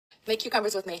Make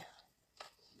cucumbers with me.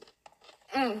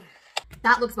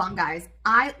 That looks bomb, guys.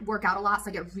 I work out a lot, so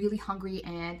I get really hungry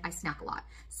and I snack a lot.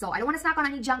 So I don't want to snack on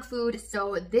any junk food.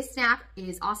 So this snack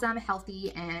is awesome,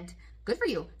 healthy, and good for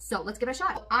you. So let's give it a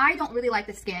shot. I don't really like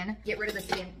the skin. Get rid of the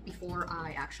skin before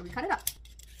I actually cut it up.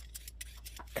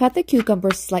 Cut the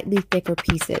cucumbers slightly thicker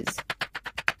pieces.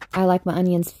 I like my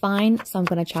onions fine, so I'm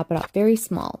going to chop it up very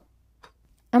small.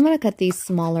 I'm going to cut these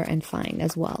smaller and fine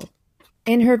as well.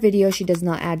 In her video, she does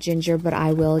not add ginger, but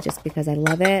I will just because I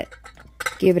love it.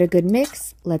 Give it a good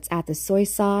mix. Let's add the soy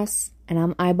sauce, and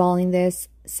I'm eyeballing this.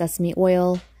 Sesame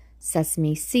oil,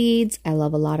 sesame seeds. I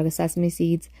love a lot of the sesame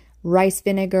seeds. Rice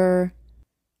vinegar,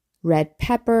 red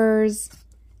peppers,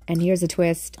 and here's a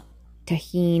twist.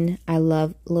 Tahini. I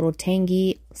love a little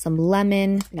tangy, some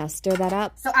lemon. Now stir that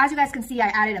up. So as you guys can see, I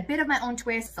added a bit of my own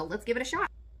twist, so let's give it a shot.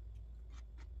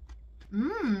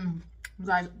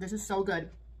 Guys, this is so good.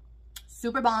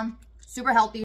 Super bomb, super healthy.